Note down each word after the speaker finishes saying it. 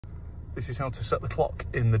this is how to set the clock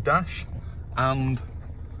in the dash and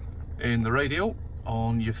in the radio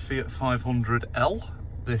on your Fiat 500L.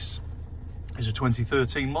 This is a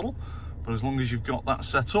 2013 model, but as long as you've got that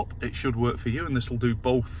set up, it should work for you, and this will do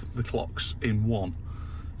both the clocks in one.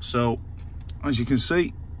 So as you can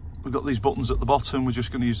see, we've got these buttons at the bottom. We're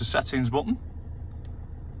just going to use the settings button,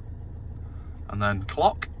 and then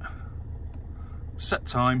clock, set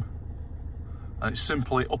time, and it's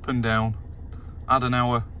simply up and down, add an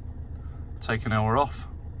hour, take an hour off,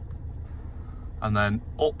 and then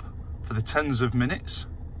up for the tens of minutes,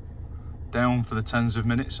 down for the tens of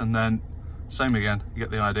minutes, and then same again, you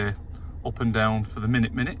get the idea, up and down for the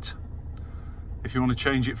minute. If you want to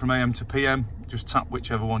change it from AM to PM, just tap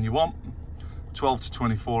whichever one you want, 12 to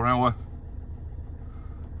 24 hour,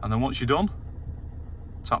 and then once you're done,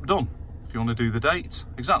 tap done. If you want to do the date,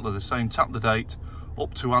 exactly the same, tap the date,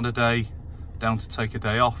 up to add a day, down to take a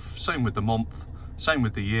day off, same with the month, same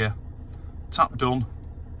with the year, tap done,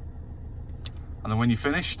 and then when you're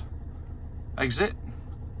finished, exit.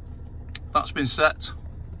 That's been set,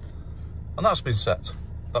 and that's been set.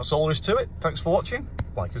 That's all there is to it. Thanks for watching,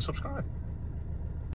 like and subscribe.